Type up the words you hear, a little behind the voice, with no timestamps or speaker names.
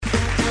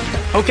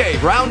Okay,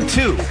 round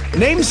two.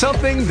 Name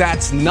something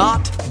that's not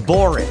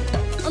boring.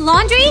 A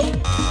laundry?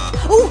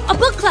 Ooh, a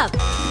book club.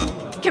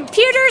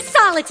 Computer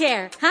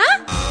solitaire,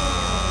 huh?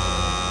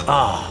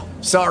 Ah,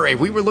 oh, sorry,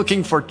 we were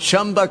looking for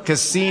Chumba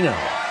Casino.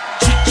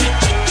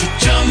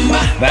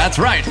 That's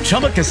right,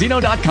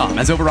 ChumbaCasino.com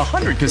has over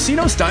 100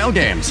 casino-style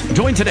games.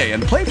 Join today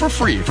and play for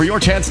free for your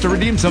chance to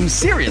redeem some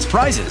serious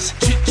prizes.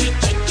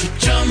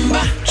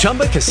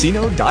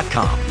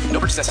 ChumbaCasino.com. No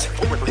purchase necessary.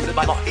 Void where prohibited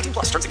by law. 18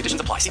 plus. Terms and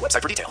conditions apply. See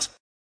website for details.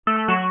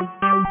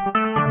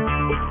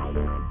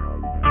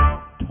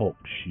 Talk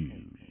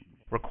shoes.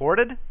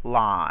 Recorded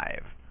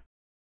live.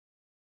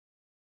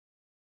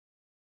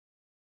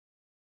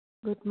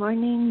 Good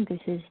morning. This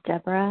is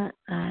Deborah.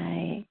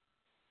 I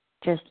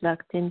just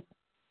logged into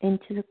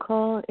the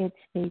call. It's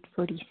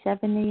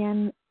 8:47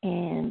 a.m.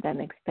 and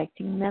I'm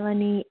expecting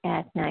Melanie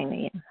at 9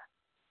 a.m.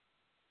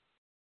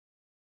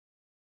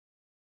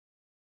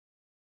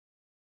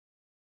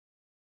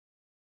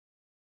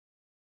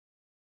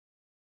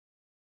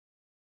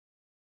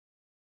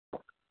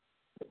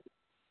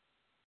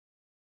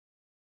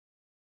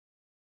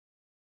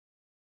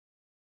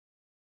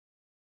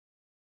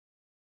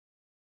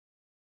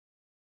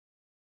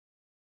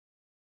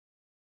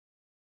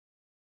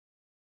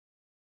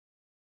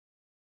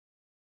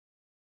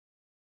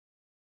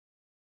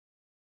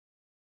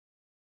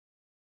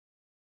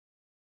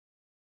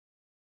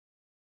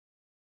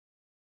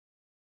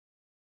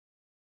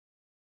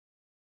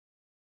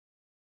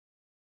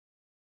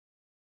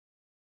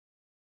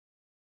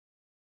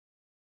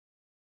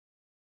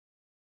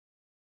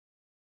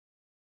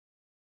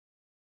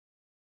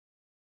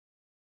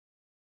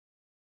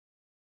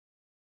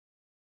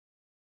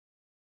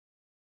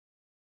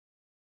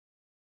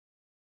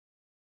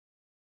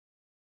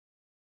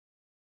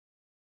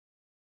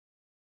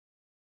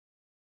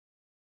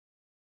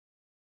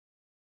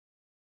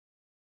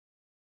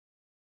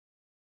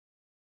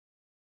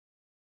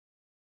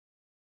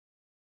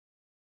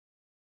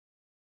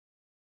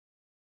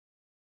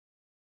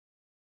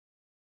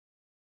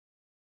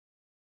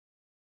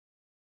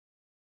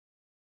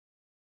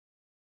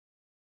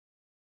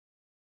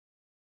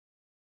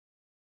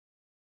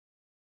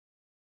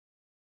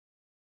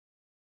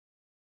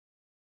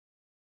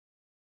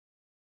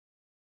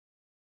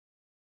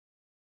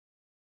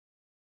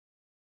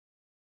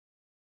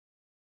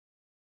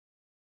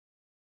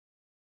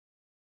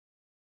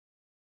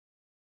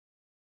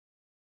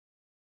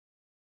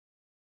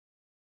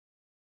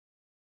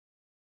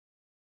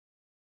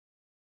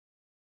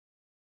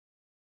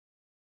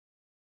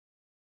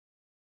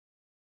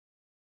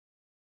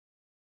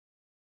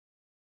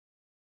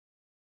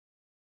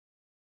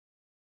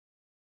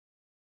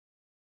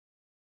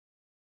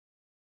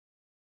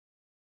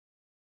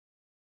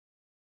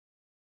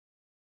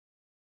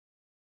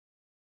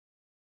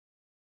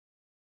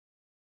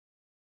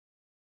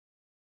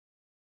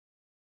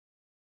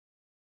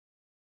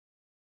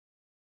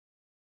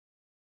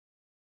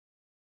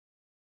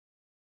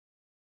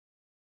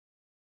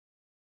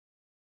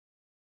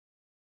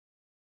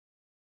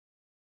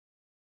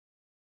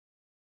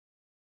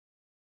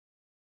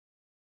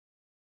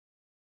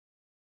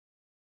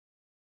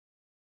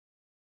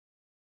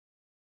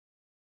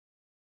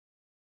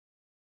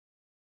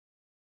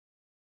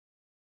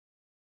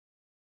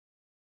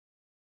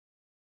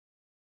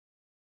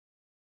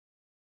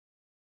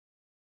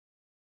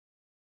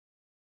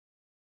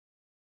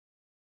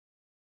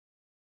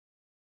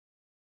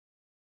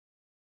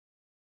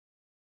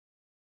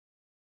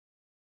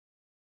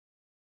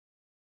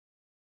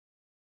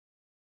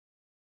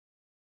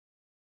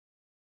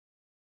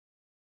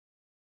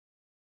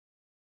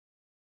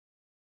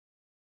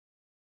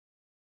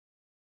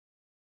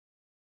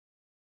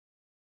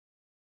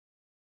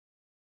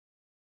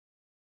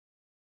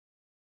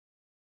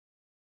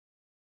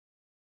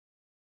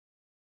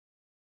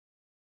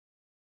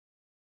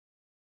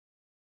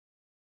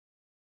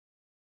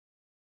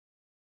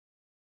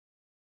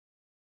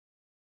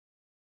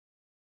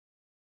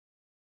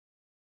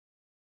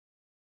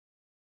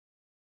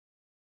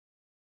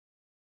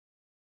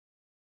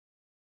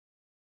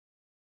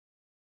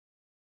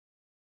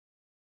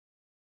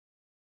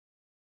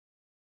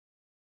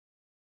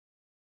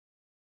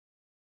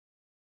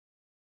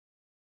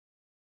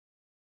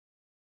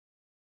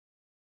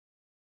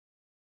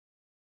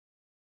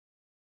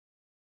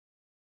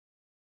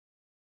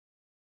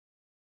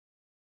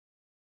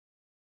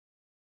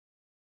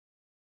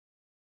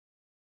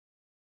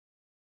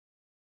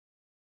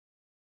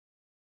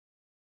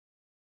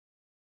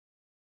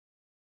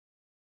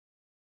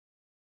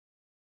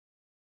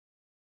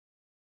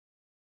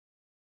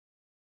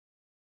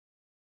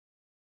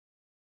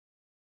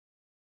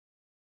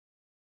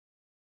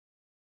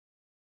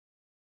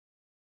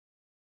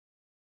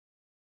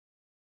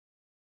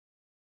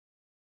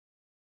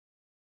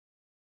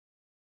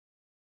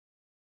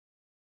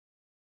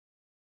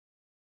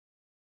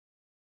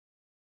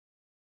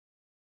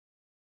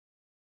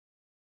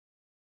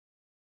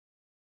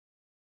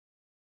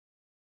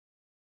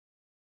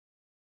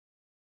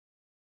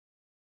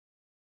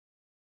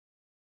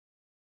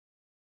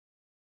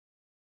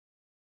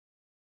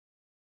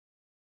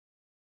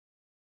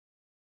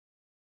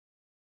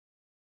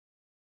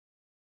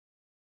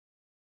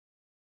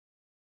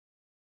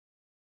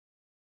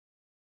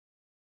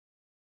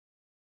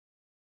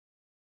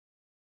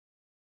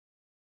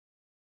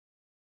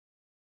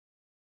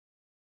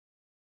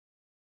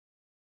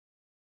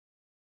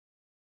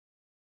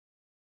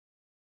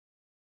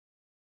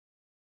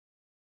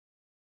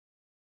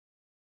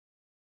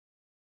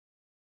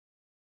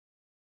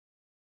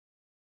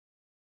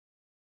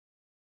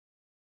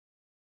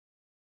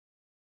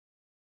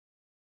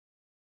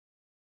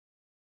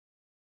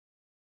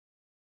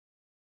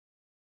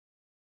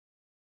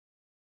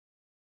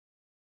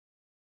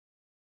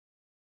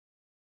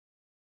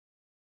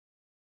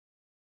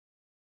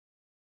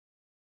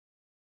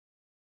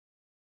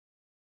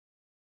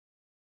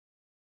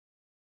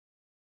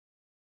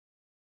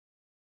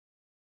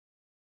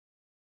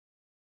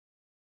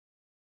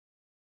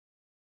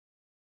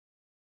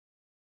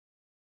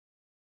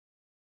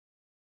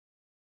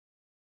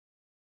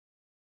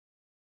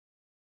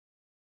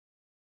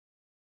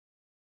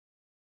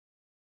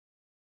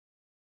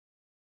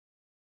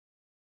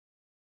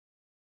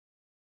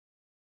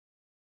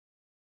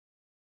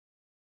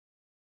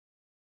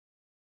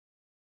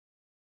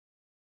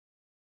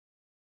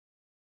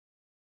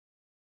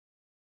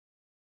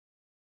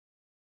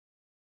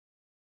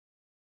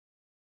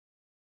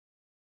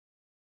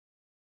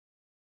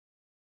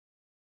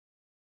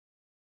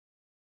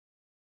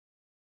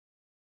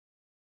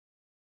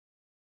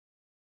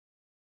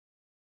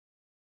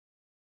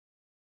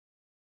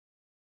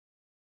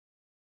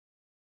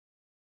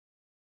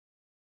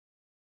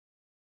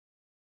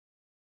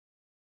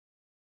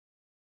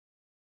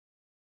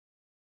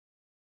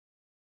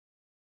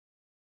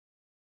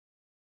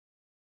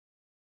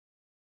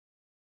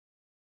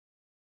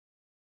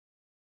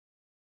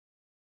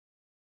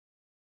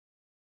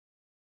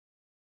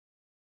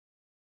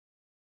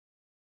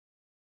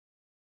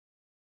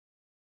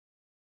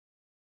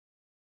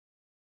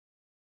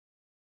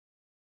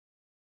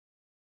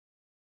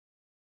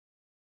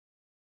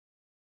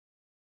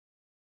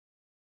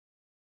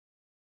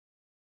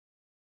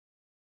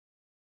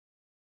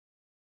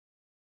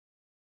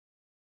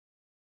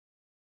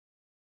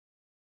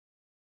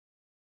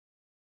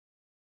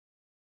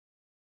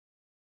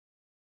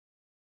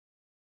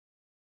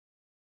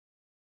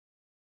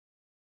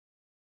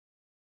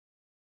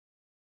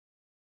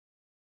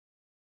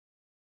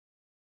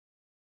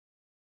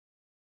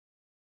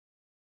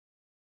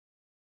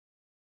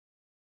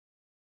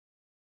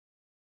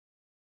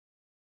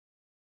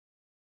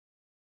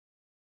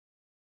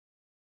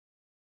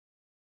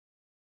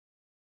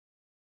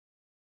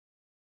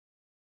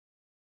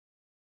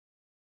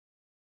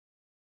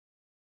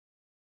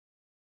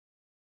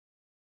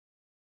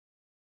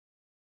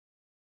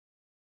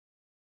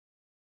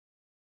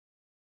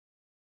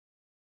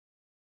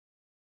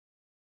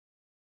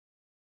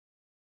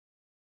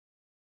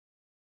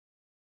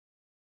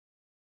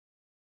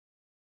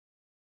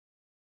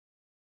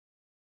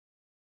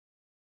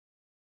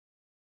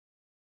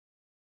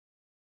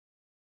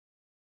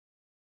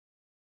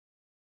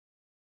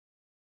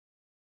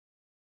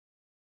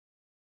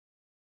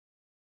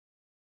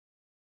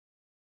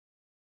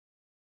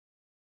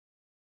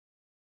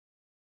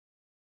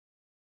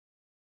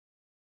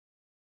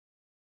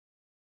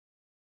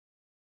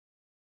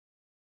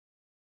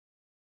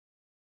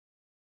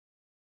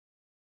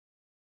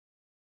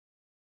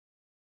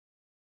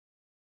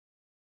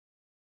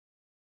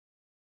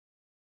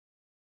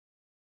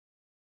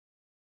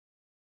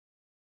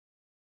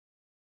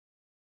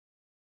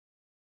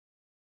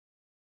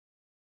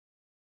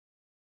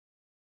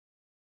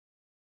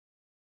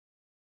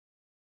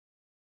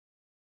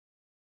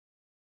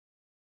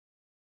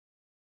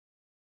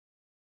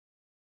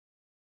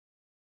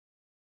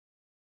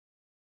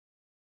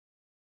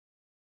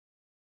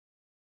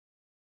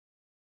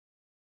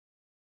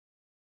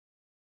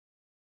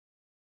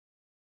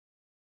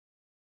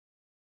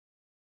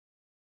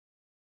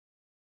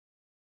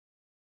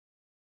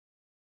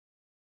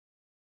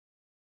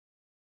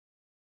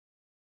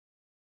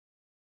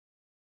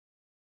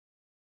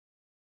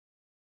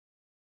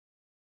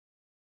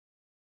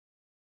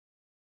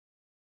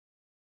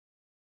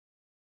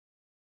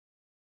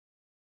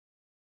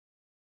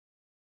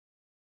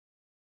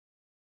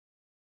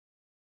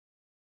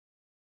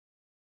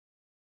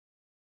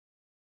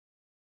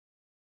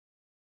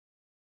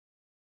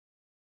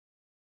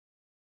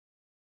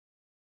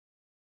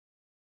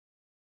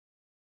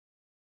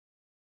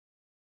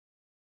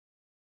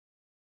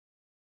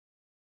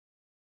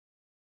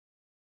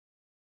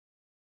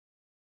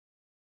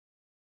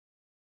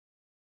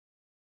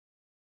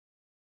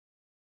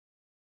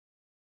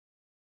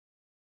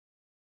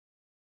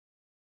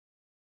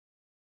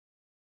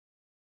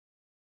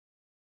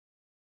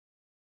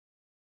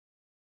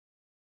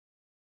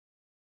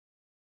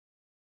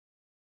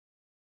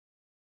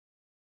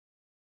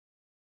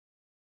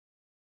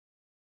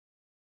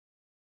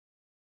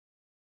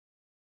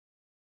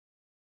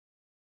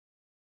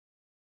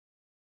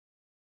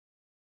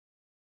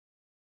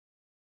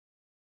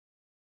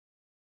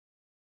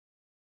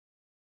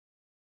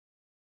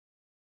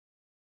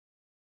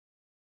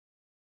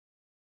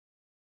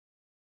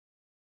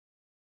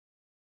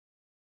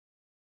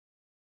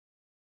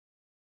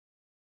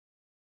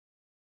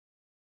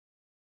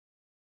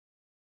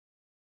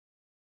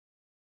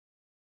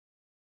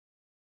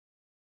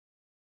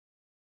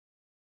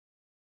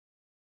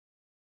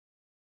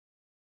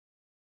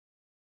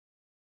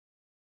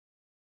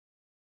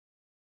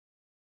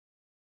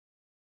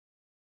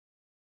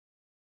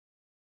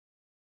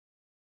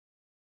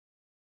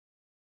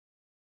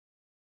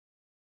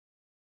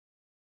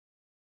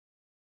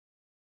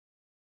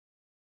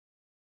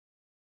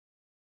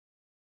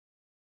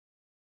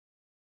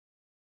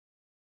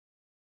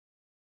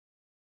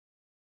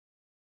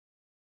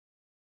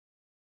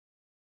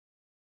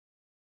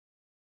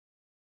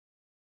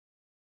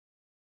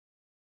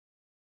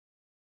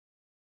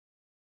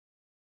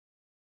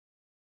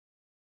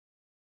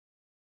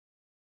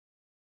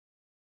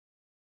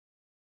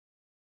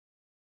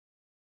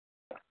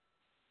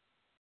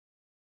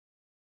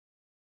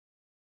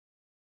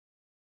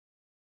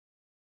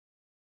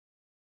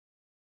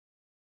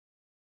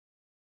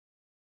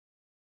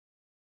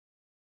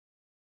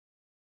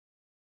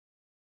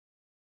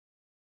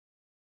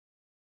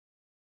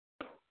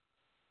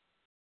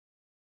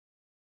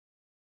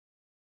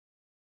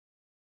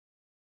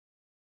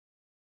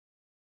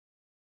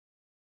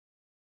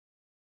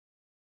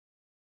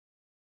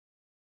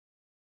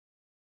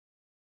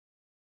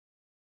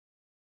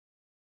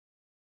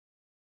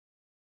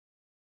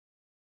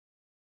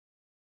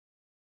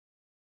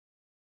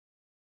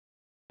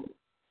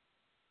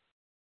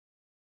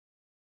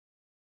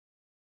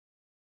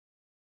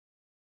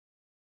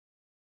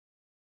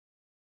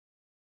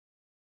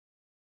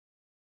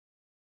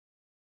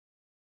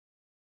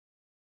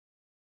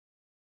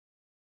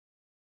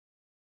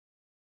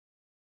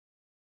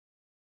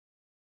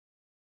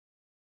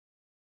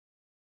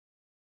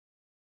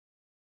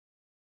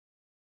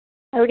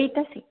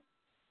 Ahorita sí.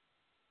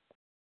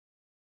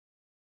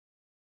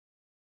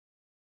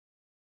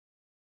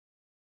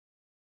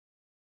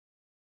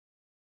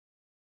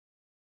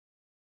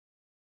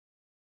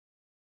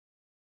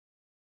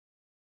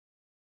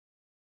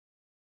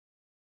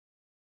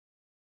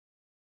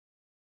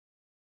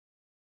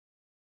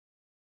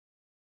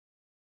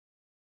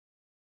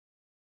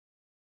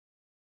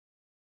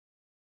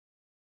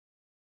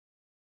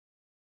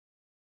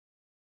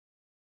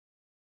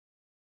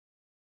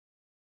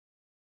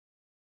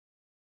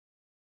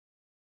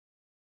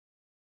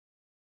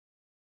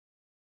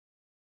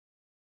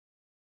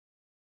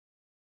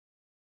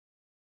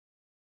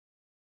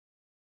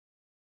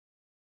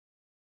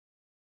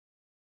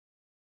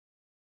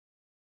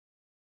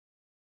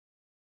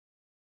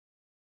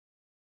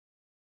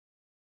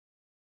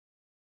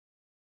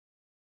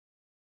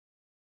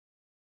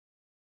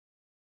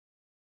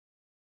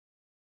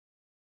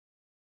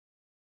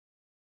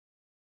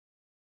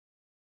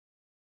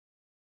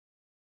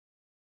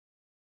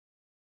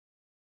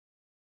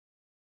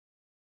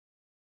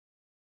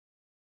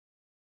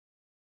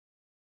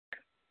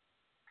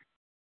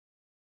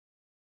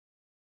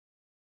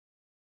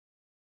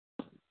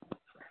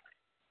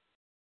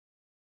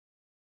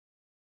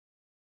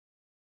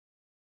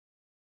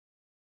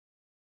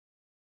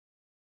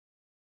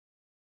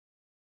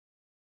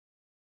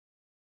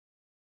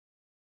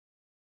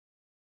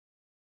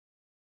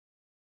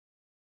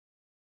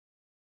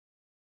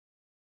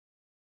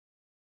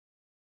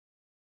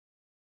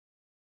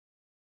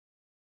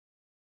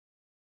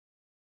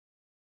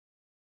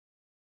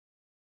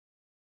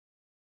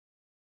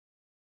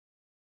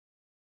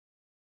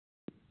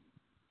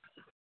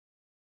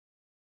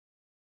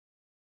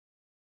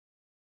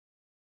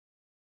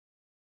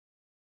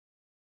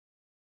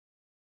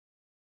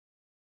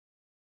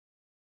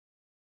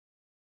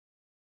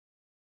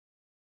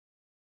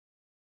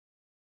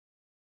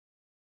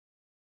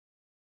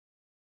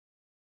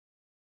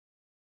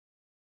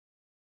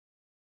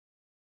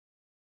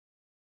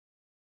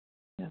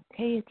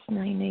 Okay, it's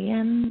 9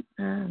 a.m.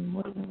 I'm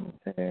waiting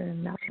for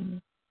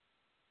Melanie.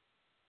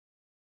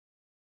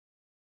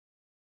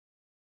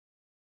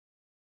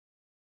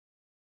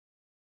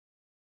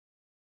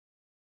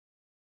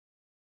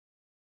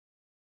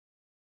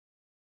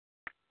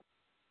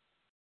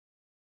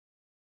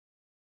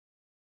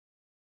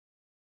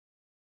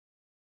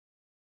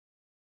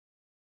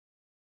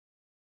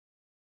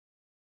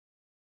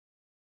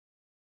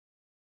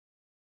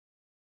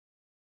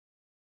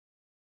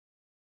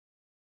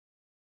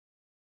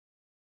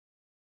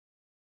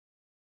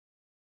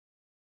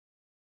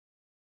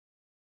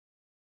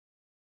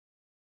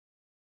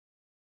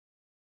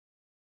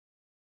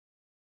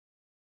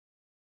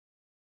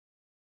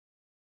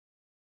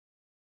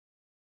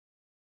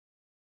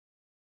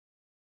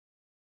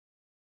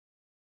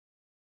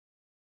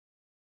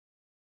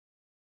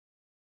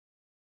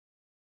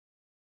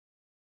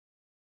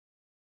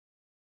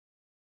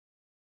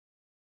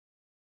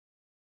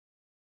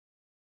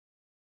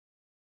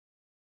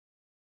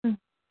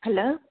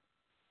 Hello?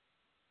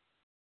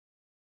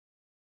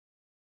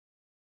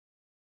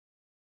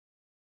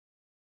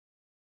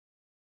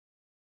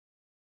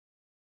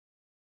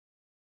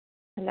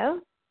 Hello?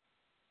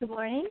 Good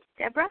morning,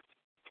 Deborah.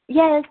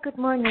 Yes, good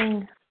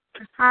morning.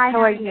 Hi,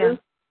 How are you?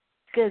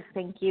 Good,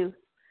 thank you.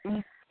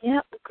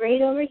 Yep,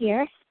 great over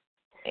here.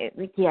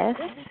 Yes,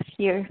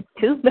 here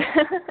too.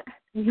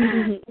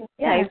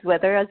 Nice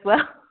weather as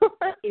well.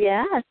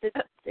 Yes,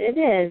 it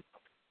is.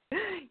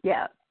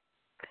 Yeah,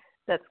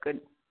 that's good.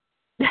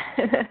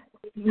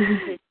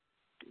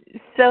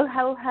 So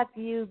how have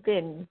you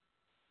been?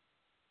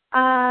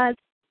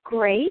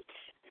 Great.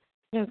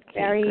 Okay,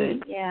 Very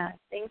good. Yeah,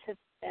 things have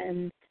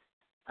been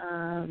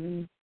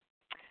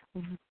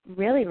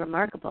really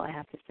remarkable, I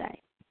have to say.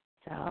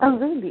 So Oh,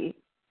 really?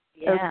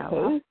 yeah,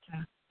 Okay.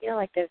 I feel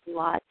like there's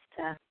lots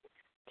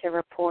to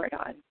report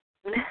on.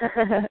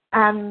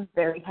 I'm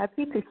very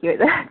happy to hear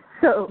that.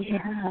 So,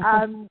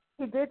 Yeah.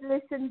 you did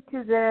listen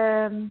to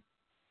the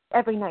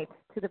every night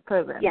to the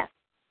program. Yes.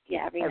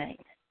 Yeah, every night.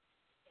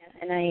 Yeah,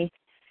 and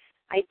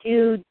I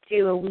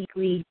do a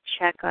weekly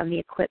check on the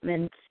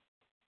equipment,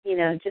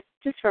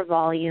 just for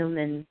volume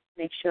and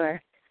make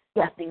sure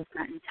nothing's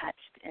gotten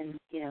touched, and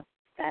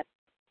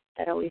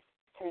that always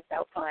turns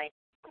out fine.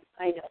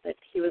 I know that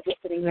he was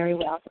listening very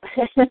well.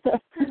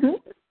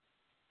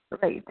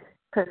 Right.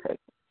 Perfect.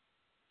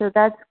 So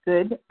that's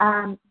good.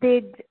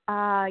 Did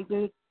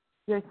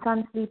your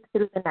son sleep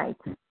through the night?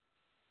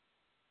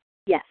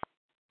 Yes.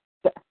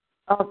 Yes.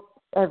 Oh,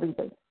 every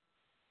day.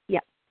 Yeah.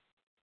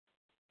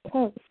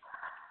 Okay.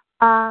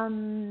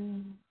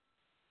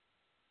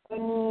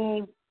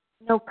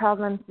 No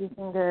problems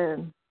using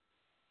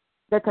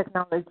the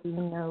technology,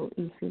 no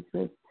issues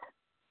with.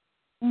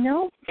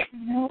 No,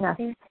 Yeah.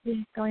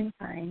 he's going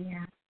fine.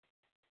 Yeah.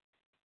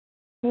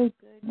 Okay,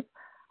 good.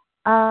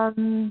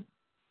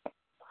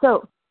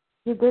 So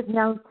you did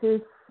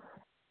notice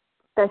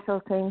special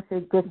things or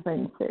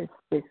differences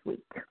this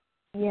week.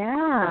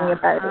 Yeah. Tell me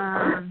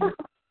about it.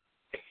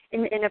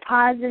 In a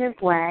positive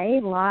way,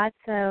 lots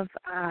of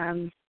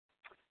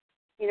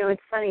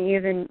it's funny,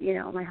 even,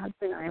 my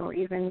husband and I were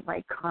even,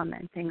 like,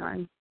 commenting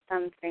on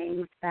some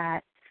things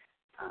that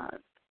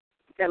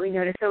we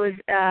noticed. So it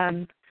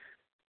was,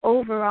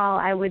 overall,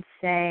 I would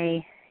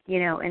say,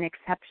 an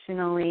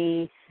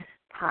exceptionally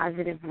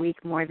positive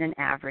week, more than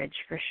average,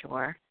 for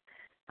sure.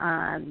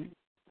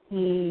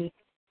 He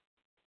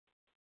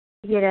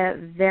had a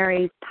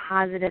very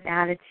positive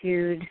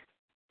attitude,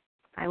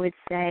 I would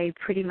say,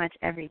 pretty much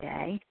every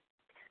day.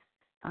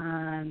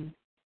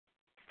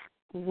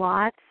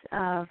 Lots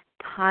of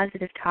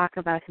positive talk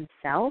about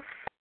himself,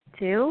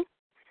 too.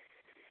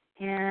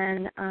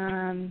 And,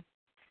 and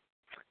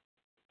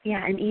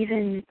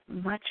even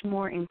much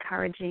more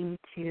encouraging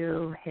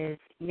to his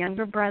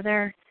younger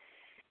brother.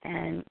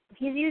 And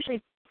he's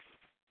usually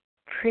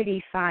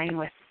pretty fine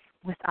with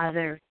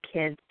other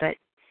kids, but,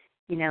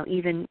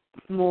 even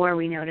more,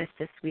 we noticed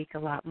this week a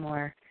lot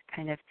more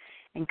kind of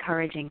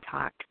encouraging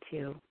talk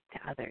to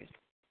others.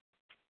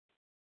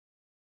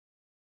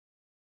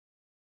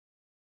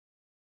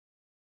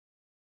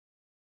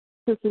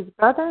 To his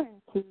brother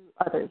and to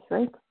others,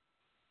 right?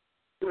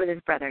 With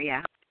his brother,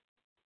 yeah.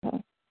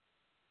 Okay.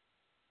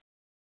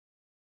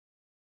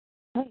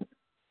 Okay.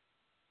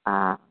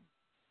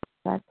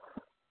 That's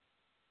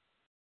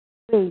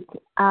great.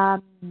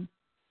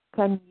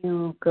 Can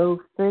you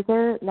go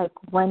further, like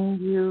when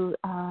you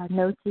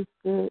noticed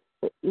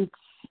each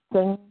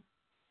thing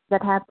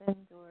that happened,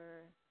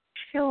 or?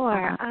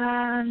 Sure.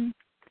 Let's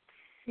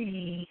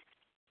see.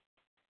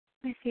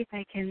 Let me see if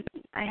I can.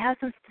 I have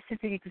some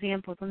specific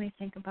examples. Let me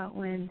think about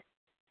when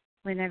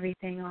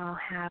everything all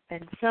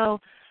happened. So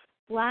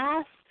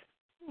last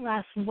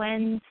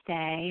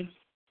Wednesday,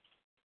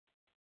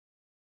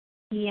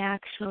 he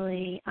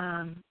actually.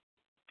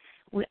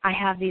 I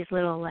have these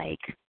little like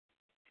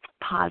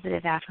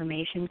positive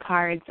affirmation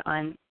cards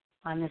on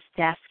this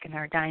desk in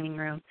our dining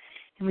room,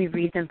 and we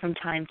read them from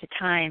time to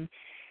time.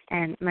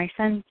 And my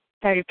son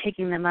started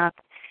picking them up,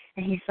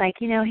 and he's like,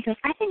 he goes,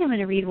 I think I'm going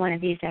to read one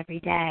of these every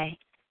day.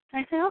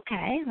 And I said,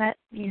 okay,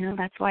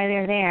 that's why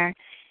they're there.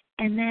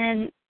 And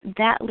then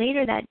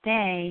later that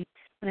day,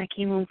 when I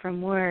came home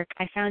from work,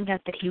 I found out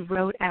that he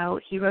wrote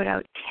out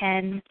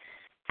 10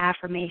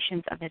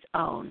 affirmations of his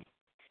own,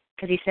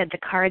 because he said the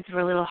cards were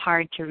a little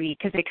hard to read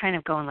because they kind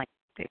of go in like,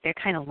 they're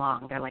kind of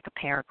long. They're like a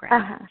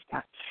paragraph. And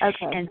stuff.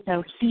 Okay. And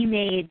so he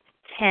made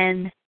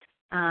 10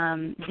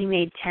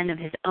 of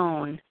his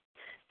own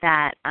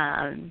that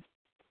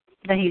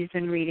he's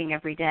been reading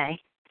every day.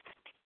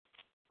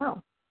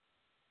 Oh.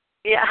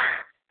 Yeah.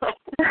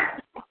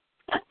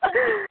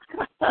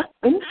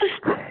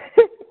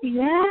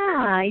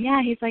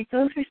 Yeah. He's like,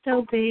 those are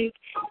so big,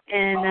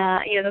 and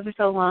those are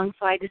so long.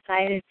 So I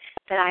decided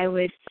that I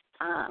would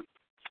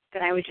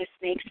just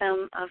make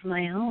some of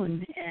my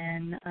own,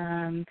 and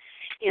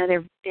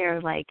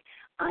they're like,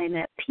 I'm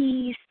at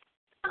peace.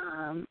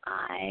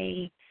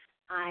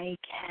 I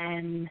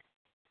can,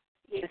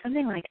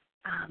 something like,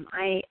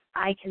 I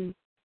can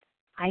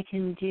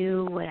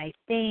do what I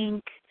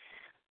think.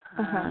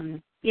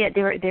 Yeah,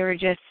 they were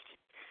just,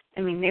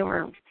 they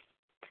were,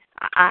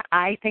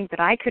 I think that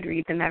I could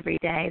read them every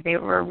day. They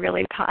were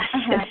really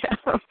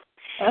positive.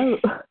 Oh.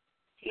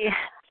 Yeah.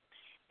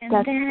 And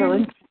that's then, so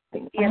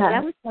interesting. Yeah,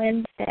 that was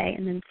Wednesday.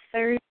 And then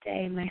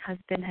Thursday, my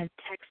husband had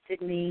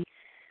texted me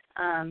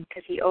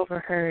because he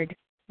overheard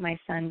my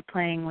son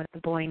playing with the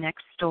boy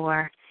next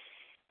door.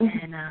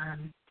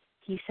 And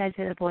he said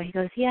to the boy, he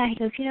goes,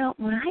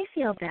 when I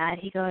feel bad,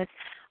 he goes,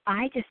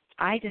 I just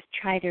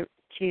try to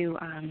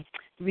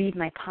read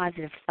my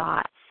positive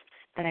thoughts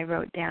that I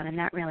wrote down, and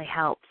that really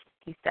helps,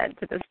 he said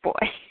to this boy.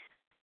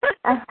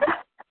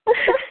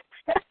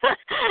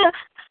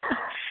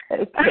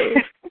 Okay.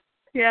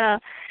 Yeah.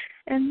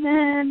 And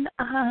then,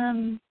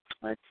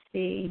 let's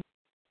see.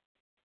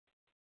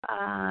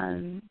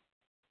 And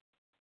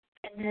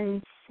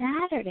then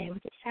Saturday, was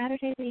it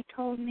Saturday that he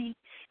told me?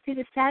 It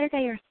was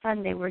Saturday or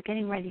Sunday, we're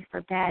getting ready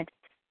for bed.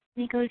 And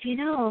he goes,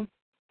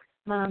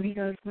 Mom, he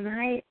goes, when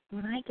I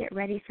get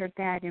ready for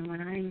bed and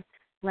when I'm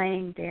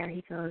laying there,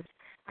 he goes,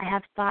 I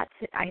have thoughts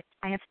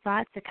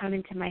that come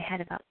into my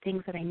head about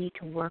things that I need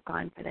to work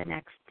on for the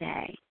next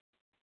day.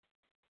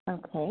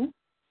 Okay.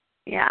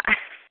 Yeah.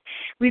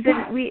 We've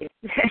been reading,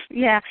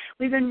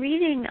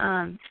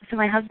 so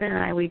my husband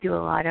and I, we do a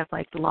lot of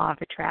like the law of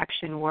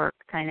attraction work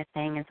kind of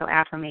thing, and so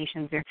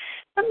affirmations are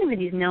something that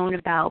he's known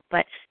about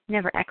but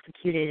never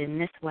executed in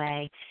this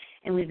way.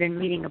 And we've been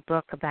reading a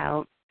book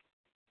about,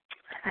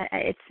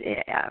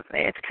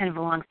 it's kind of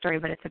a long story,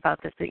 but it's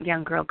about this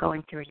young girl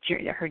going through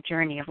her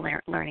journey of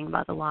learning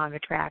about the law of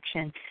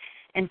attraction.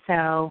 And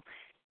so,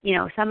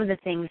 some of the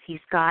things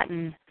he's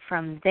gotten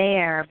from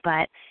there,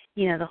 but,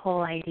 the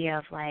whole idea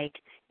of like,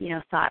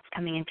 thoughts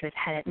coming into his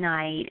head at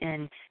night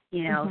and,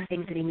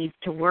 things that he needs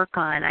to work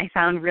on, I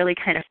found really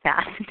kind of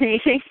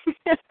fascinating.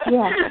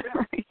 Yeah.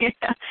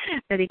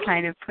 That he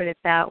kind of put it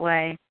that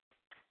way.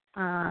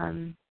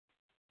 And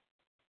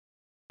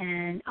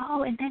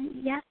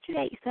then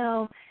yesterday,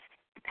 so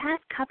the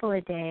past couple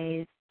of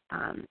days,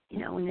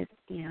 when his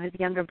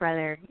younger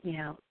brother,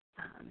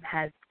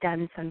 has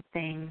done some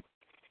things,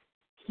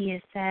 he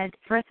has said,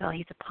 first of all,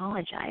 he's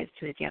apologized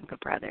to his younger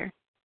brother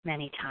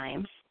many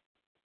times.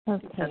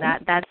 Okay. So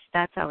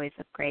that's always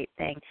a great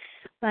thing.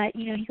 But,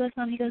 he goes,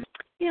 Mom,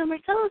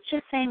 Marcelo's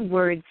just saying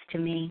words to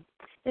me.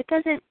 It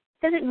doesn't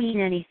mean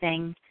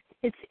anything.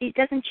 It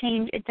doesn't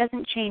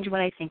change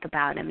what I think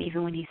about him,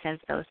 even when he says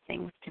those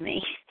things to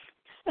me.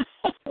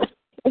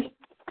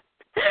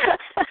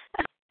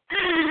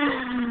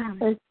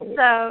 Okay.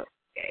 So,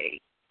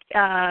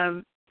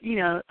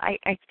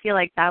 I feel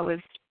like that was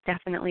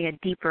definitely a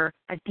deeper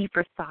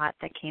thought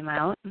that came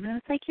out, and I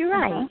was like, you're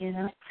right,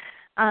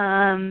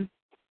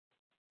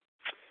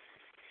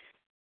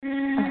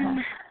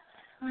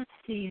 Let's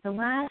see. The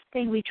last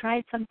thing he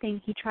tried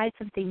something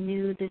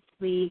new this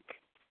week.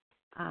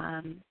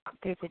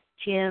 There's a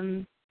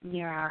gym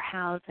near our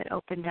house that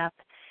opened up,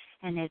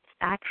 and it's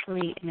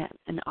actually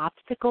an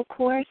obstacle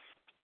course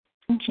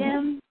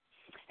gym.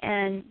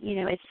 And,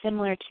 it's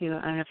similar to,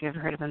 I don't know if you've ever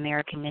heard of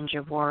American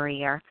Ninja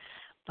Warrior,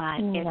 but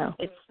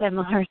it's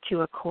similar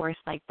to a course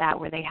like that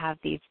where they have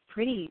these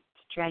pretty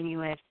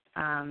strenuous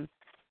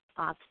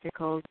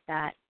obstacles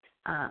that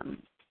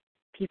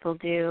people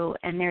do.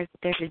 And there's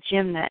a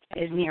gym that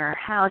is near our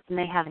house, and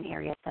they have an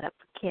area set up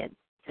for kids.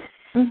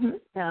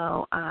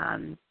 So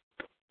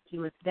he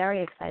was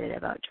very excited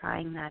about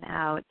trying that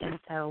out, and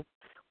so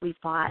we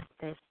bought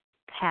this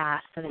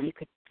pass so that you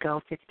could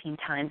go 15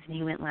 times, and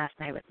he went last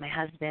night with my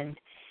husband,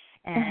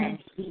 and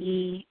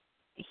he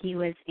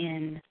was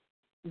in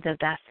the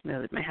best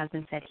mood. My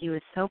husband said he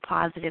was so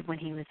positive when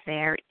he was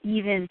there,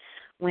 even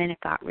when it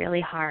got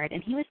really hard,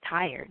 and he was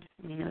tired.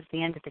 I mean, it was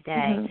the end of the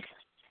day,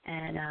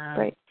 and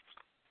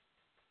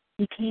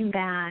he came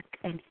back,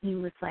 and he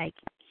was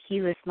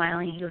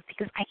smiling. He goes,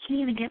 I can't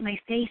even get my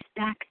face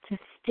back to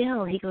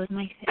still. He goes,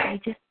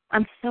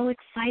 I'm so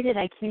excited,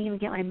 I can't even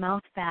get my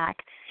mouth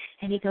back.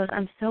 And he goes,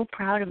 I'm so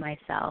proud of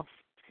myself.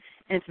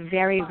 And it's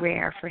very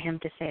rare for him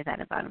to say that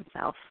about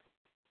himself.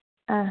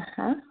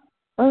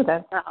 Oh,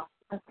 that's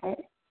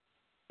okay.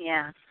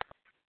 Yeah.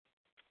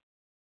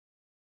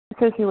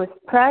 So he was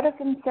proud of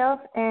himself,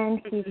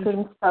 and he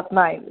couldn't stop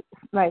smiling.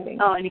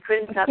 Oh, and he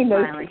couldn't stop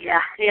smiling.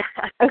 Yeah.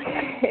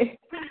 Okay.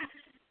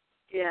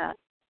 Yeah.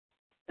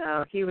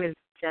 So he was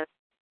just,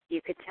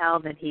 you could tell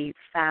that he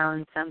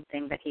found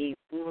something that he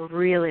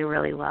really,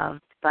 really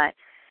loved. But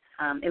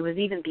it was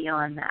even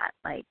beyond that.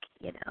 Like,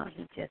 he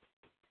just,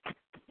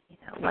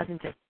 it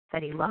wasn't just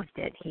that he loved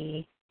it.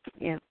 He,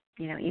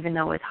 even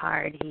though it was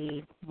hard,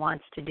 he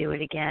wants to do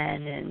it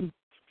again. And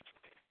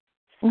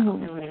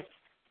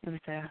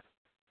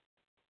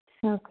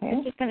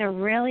it's just been a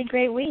really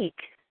great week.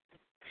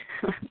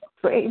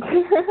 Great.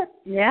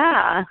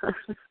 Yeah.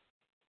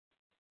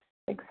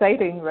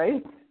 Exciting,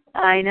 right?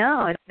 I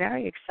know, it's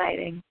very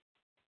exciting.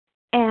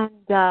 And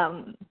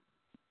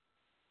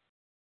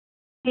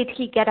did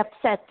he get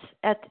upset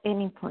at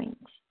any point?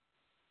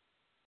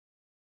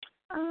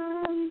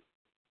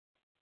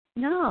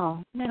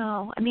 No.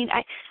 I mean,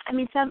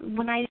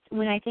 when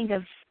I think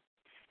of,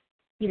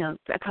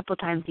 a couple of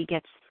times he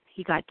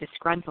got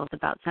disgruntled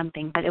about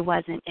something, but it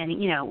wasn't any,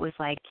 it was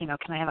like, can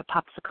I have a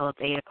popsicle at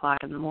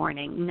 8:00 in the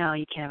morning? No,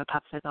 you can't have a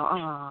popsicle.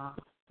 Oh,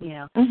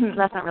 so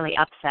that's not really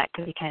upset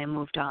because he kind of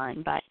moved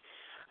on. But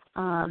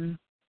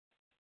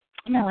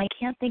no, I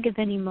can't think of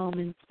any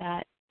moments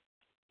that,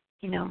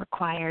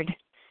 required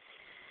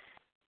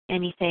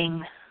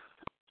anything,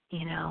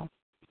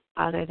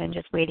 other than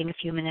just waiting a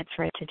few minutes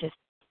for it to just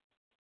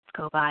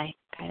go by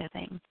kind of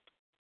thing.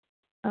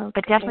 Okay.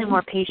 But definitely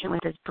more patient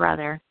with his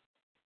brother.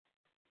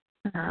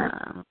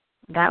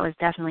 That was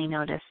definitely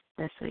noticed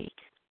this week.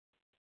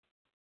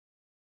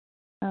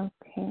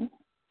 Okay.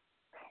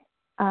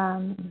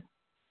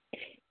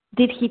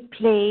 Did he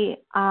play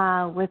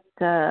with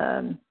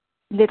the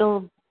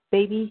little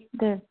baby,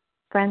 the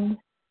friend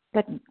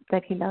that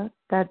he loves,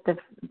 that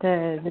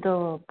the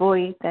little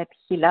boy that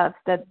he loves,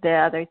 that the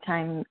other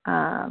time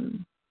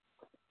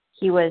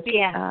he was?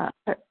 Yeah.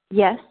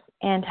 Yes.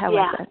 And how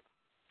was that?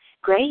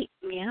 Great.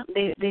 Yeah.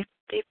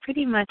 They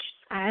pretty much,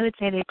 I would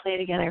say they play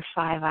together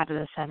 5 out of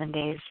the 7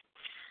 days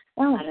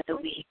out of the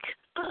week.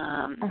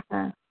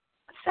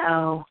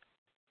 So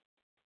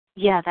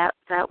yeah,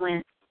 that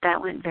went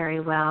very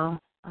well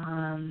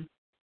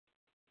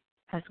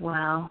as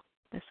well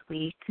this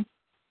week.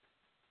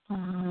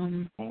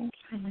 I'm trying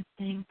to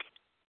think.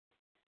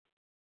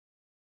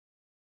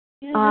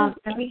 Yeah,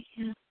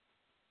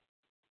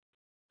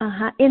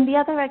 In the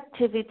other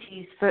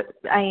activities,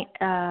 I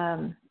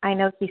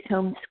know he's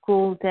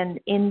homeschooled, and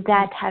in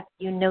that, have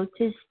you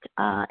noticed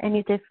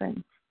any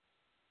difference?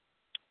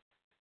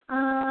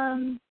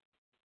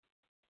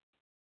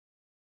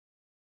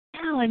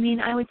 No, I mean,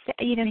 I would say,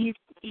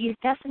 he's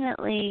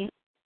definitely,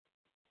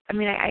 I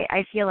mean,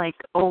 I feel like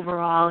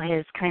overall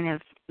his kind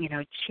of,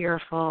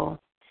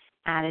 cheerful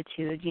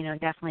attitude,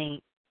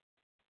 definitely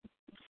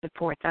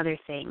supports other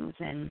things.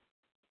 And,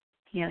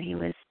 he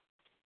was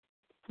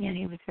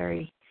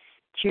very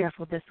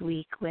cheerful this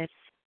week with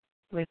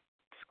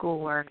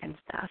schoolwork and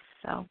stuff.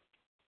 So.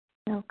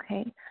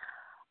 Okay.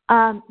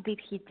 Did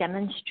he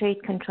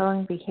demonstrate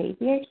controlling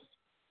behaviors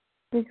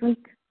this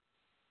week?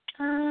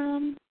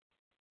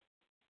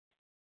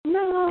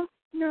 No,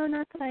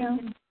 not that I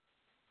can.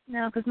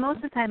 No, because most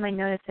of the time I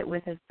noticed it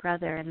with his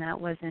brother, and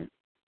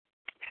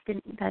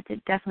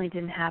definitely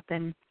didn't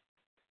happen.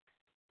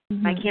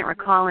 If I can't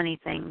recall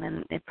anything,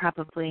 then it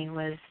probably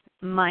was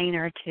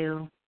minor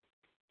to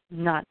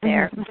not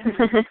there.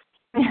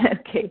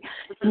 Okay.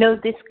 No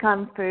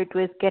discomfort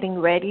with getting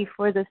ready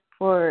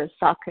for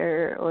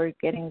soccer or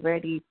getting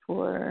ready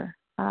for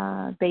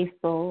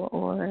baseball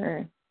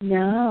or.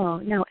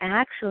 No.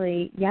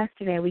 Actually,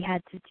 yesterday we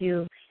had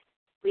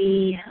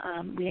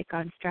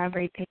gone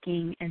strawberry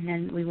picking, and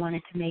then we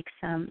wanted to make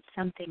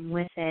something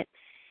with it.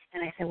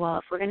 And I said, well,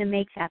 if we're going to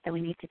make that, then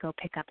we need to go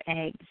pick up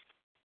eggs.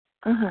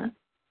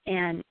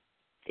 And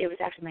it was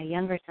actually my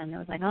younger son that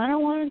was like, I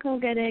don't want to go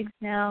get eggs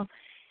now.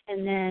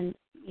 And then,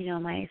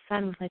 my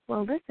son was like,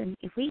 well, listen,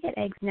 if we get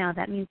eggs now,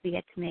 that means we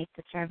get to make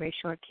the strawberry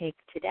shortcake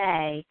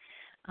today,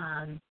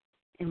 and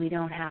we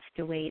don't have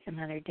to wait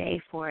another day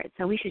for it.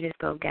 So we should just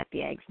go get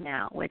the eggs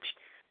now, which,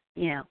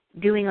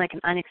 doing like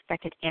an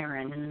unexpected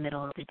errand in the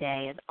middle of the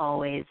day is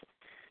always,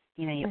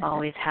 you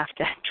always have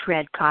to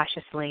tread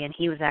cautiously. And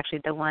he was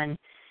actually the one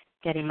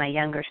getting my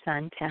younger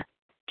son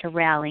to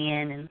rally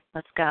in and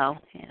let's go,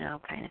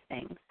 kind of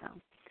thing. So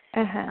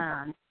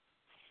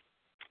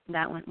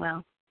that went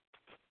well.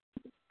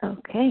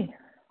 Okay.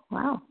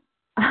 Wow.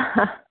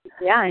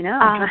 Yeah, I know.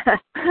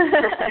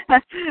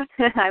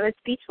 I was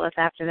speechless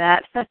after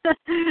that.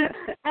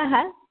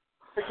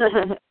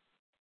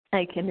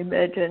 I can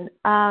imagine.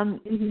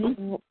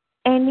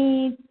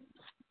 Any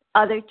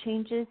other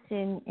changes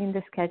in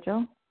the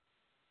schedule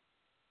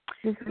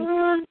this week?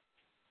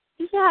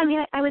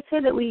 Yeah, I would say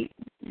that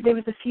there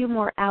was a few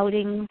more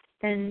outings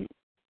than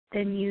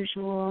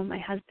usual. My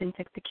husband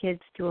took the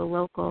kids to a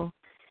local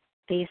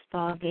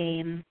baseball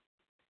game.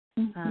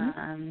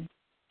 And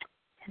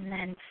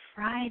then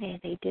Friday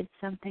they did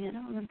something. I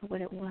don't remember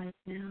what it was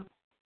now.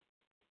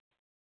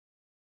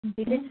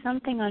 They did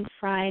something on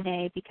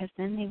Friday because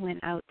then they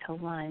went out to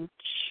lunch.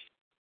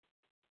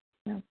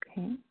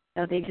 Okay.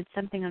 So they did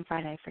something on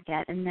Friday, I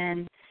forget. And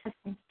then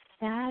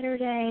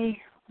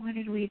Saturday, what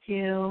did we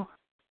do?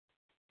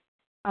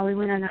 Oh, we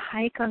went on a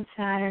hike on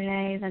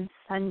Saturday. Then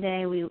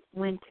Sunday we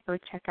went to go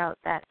check out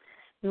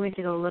we went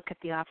to go look at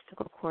the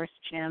obstacle course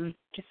gym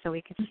just so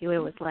we could see what it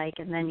was like.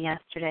 And then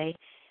yesterday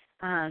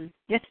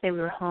we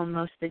were home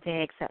most of the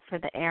day except for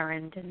the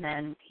errand, and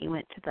then he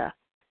went to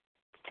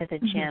the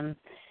gym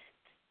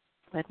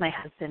with my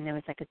husband. There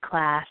was like a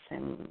class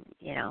and,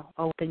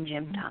 open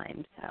gym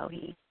time. So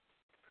he,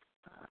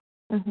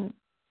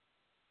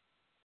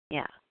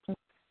 yeah.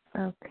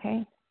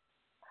 Okay.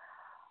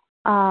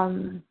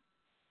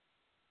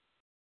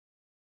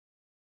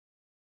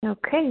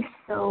 Okay,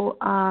 so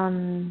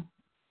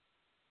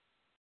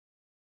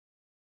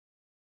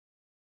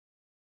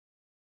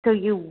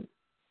you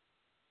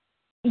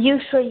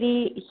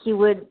usually he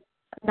would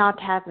not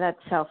have that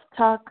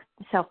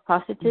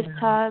self-positive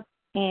talk,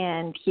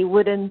 and he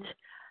wouldn't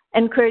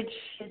encourage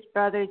his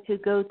brother to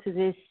go to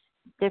this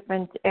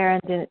different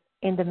errand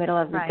in the middle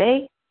of the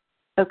day.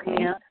 Okay.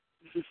 Yeah.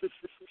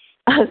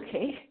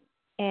 Okay.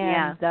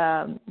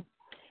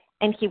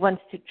 And he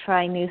wants to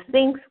try new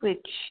things,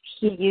 which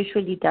he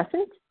usually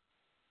doesn't.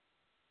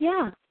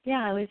 Yeah,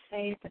 I would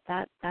say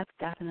that's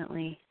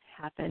definitely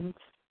happened.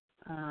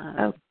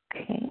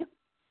 Okay.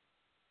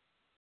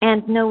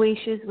 And no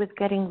issues with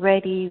getting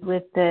ready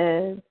with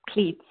the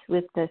cleats,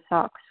 with the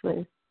socks,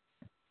 with.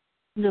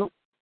 Nope.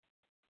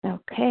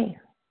 Okay.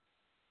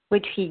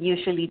 Which he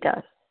usually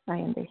does, I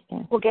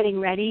understand. Well, getting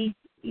ready,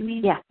 you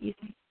mean? Yeah. You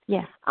think?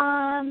 Yeah.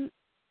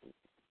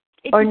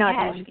 It or depends.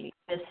 Not usually,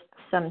 just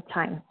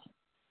sometimes.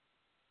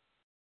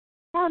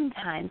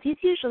 Sometimes he's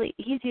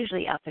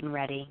usually up and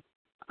ready.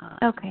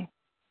 Okay.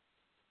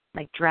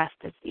 Like dressed,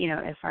 as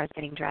far as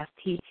getting dressed,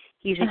 he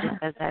usually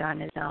just does that on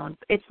his own.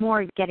 It's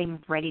more getting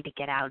ready to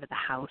get out of the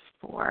house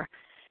for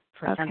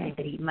something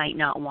that he might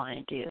not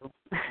want to do.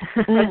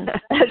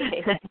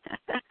 Okay.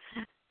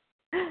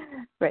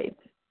 Right.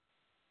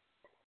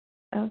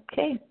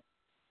 Okay.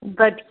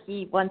 But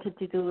he wanted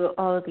to do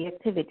all of the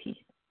activities.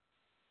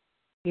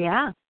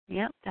 Yeah,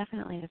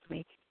 definitely this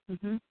week.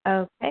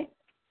 Okay.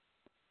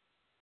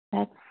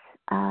 That's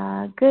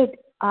good.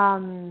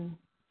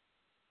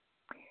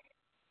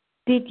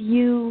 Did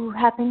you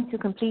happen to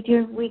complete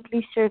your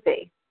weekly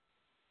survey?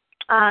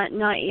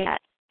 Not yet.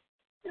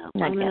 No,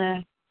 Not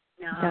yet.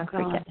 I'll go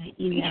on the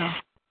email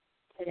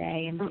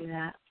today and do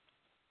that.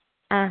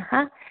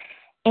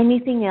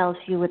 Anything else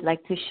you would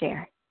like to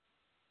share?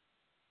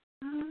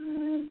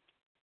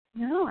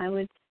 No, I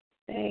would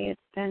say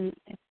it's been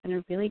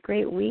a really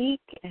great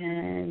week,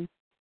 and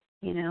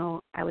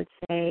I would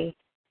say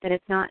that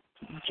it's not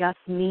just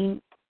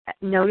me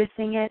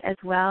noticing it as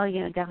well.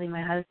 Definitely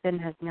my husband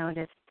has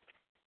noticed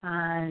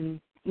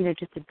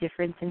just a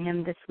difference in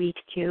him this week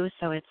too.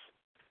 So it's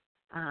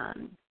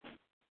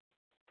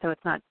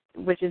not,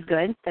 which is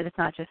good, that it's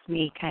not just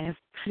me kind of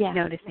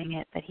noticing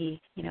it, that he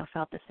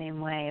felt the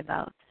same way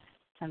about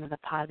some of the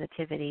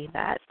positivity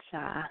that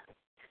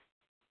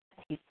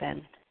he's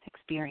been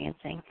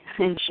experiencing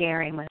and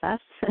sharing with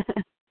us.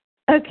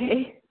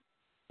 Okay.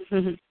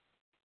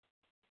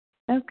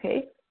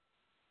 Okay.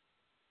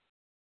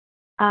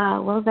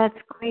 Well, that's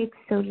great.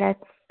 So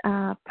let's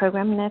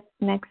program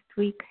next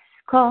week's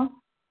call.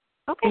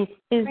 Okay. Is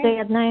Tuesday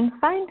at 9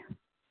 fine?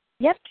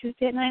 Yep,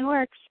 Tuesday at 9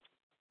 works.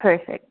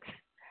 Perfect.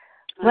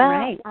 All well,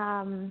 right.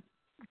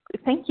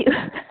 Thank you.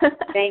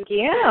 Thank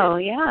you.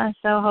 Yeah.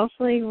 So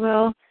hopefully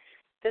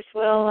this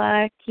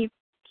will keep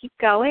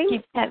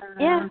going.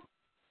 Yeah.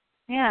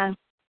 Yeah.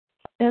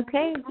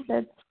 Okay.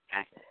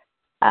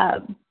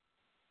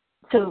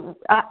 So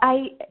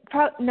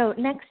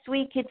next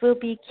week it will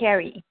be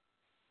Carrie.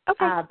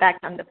 Okay. Back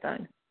on the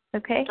phone.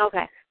 Okay.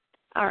 Okay.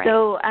 All right.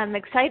 So I'm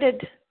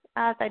excited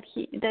that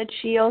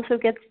she also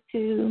gets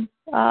to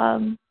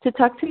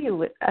talk to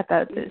you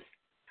about this.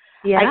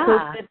 Yeah. I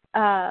hope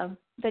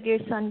that your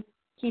son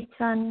keeps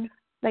on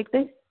like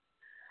this.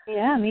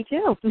 Yeah, me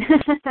too.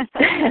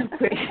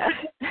 Great.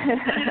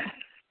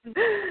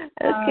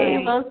 Okay.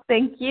 Right. Well,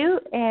 thank you,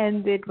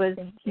 and it was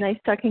nice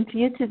talking to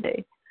you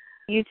today.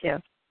 You too.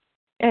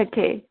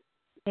 Okay.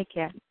 Take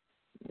care.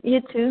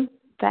 You too.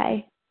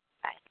 Bye.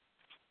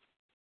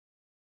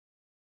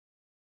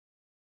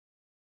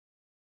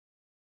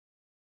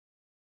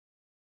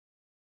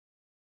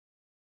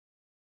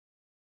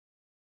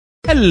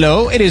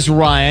 Hello, it is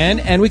Ryan,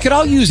 and we could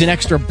all use an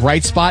extra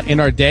bright spot in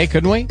our day,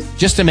 couldn't we?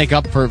 Just to make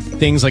up for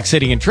things like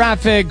sitting in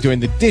traffic, doing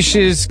the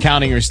dishes,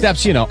 counting your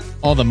steps,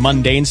 all the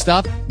mundane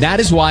stuff. That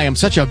is why I'm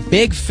such a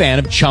big fan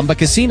of Chumba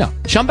Casino.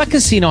 Chumba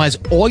Casino has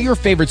all your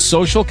favorite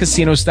social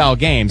casino-style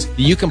games that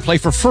you can play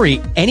for free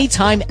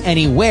anytime,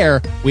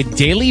 anywhere with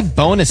daily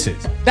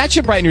bonuses. That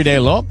should brighten your day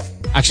a little.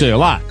 Actually, a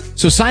lot.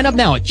 So sign up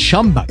now at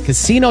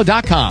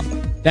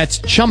ChumbaCasino.com. That's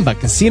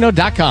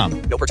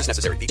ChumbaCasino.com. No purchase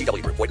necessary.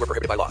 VGW Group. Void where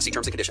prohibited by law. See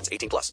terms and conditions. 18+.